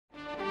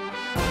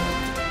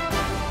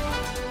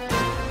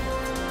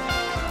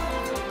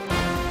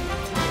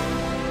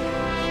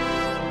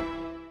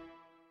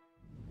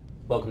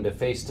Welcome to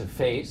Face,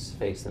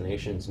 Face the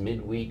Nation's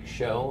midweek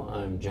show.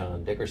 I'm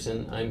John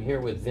Dickerson. I'm here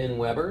with Vin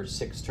Weber,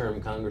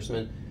 six-term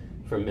congressman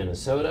from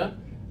Minnesota,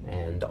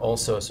 and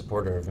also a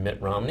supporter of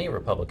Mitt Romney,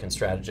 Republican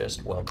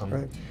strategist. Welcome.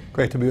 Right.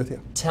 Great to be with you.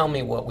 Tell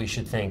me what we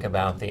should think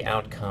about the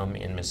outcome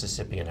in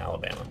Mississippi and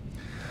Alabama.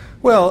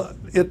 Well,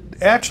 it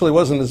actually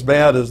wasn't as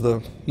bad as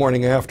the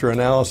morning after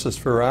analysis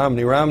for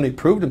Romney. Romney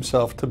proved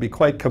himself to be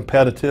quite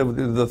competitive.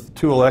 The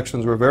two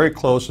elections were very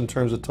close in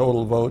terms of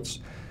total votes.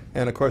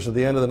 And of course, at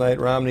the end of the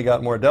night, Romney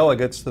got more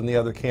delegates than the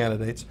other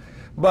candidates.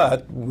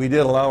 But we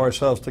did allow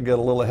ourselves to get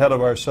a little ahead of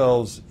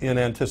ourselves in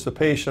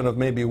anticipation of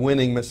maybe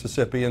winning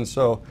Mississippi. And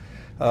so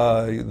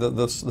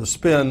the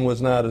spin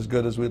was not as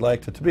good as we'd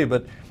liked it to be.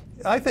 But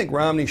I think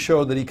Romney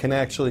showed that he can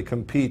actually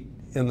compete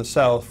in the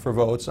South for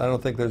votes. I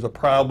don't think there's a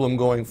problem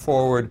going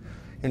forward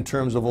in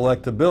terms of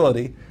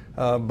electability,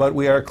 but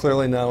we are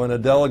clearly now in a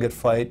delegate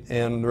fight,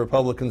 and the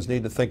Republicans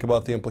need to think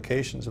about the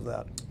implications of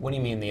that. What do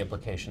you mean the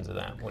implications of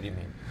that? What do you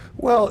mean?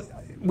 Well,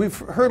 we've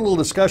heard a little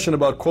discussion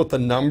about, quote, the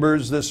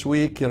numbers this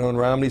week, and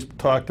Romney's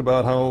talked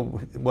about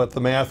what the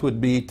math would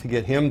be to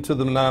get him to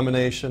the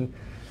nomination.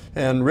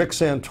 And Rick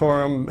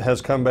Santorum has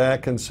come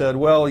back and said,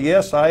 well,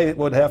 yes, I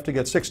would have to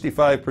get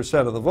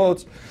 65% of the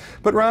votes,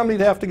 but Romney'd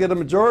have to get a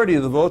majority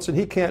of the votes, and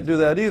he can't do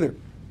that either.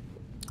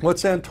 What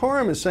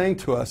Santorum is saying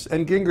to us,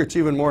 and Gingrich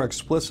even more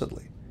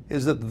explicitly,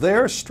 is that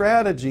their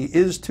strategy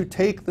is to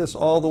take this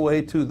all the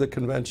way to the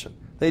convention.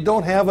 They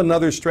don't have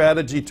another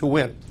strategy to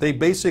win. They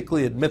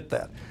basically admit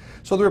that.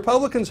 So the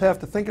Republicans have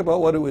to think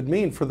about what it would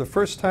mean for the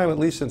first time, at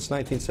least since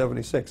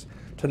 1976,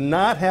 to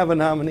not have a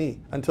nominee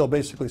until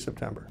basically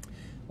September.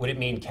 Would it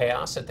mean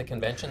chaos at the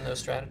convention, those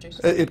strategies?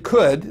 It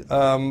could,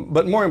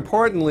 but more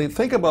importantly,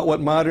 think about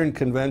what modern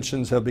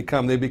conventions have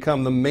become. They've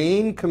become the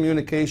main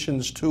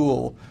communications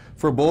tool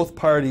for both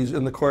parties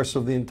in the course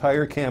of the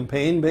entire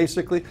campaign,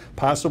 basically,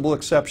 possible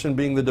exception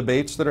being the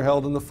debates that are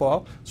held in the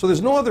fall. So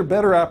there's no other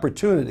better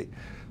opportunity.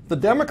 The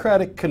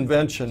Democratic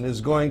Convention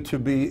is going to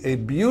be a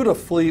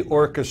beautifully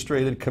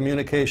orchestrated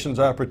communications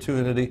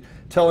opportunity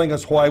telling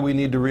us why we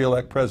need to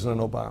re-elect President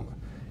Obama.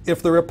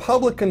 If the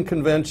Republican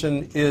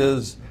Convention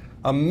is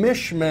a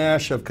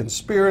mishmash of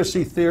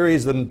conspiracy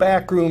theories and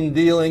backroom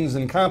dealings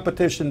and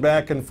competition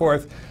back and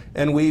forth,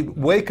 and we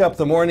wake up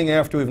the morning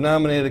after we've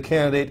nominated a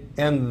candidate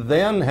and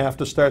then have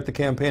to start the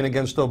campaign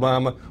against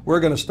Obama, we're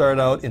going to start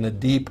out in a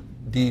deep,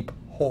 deep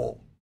hole.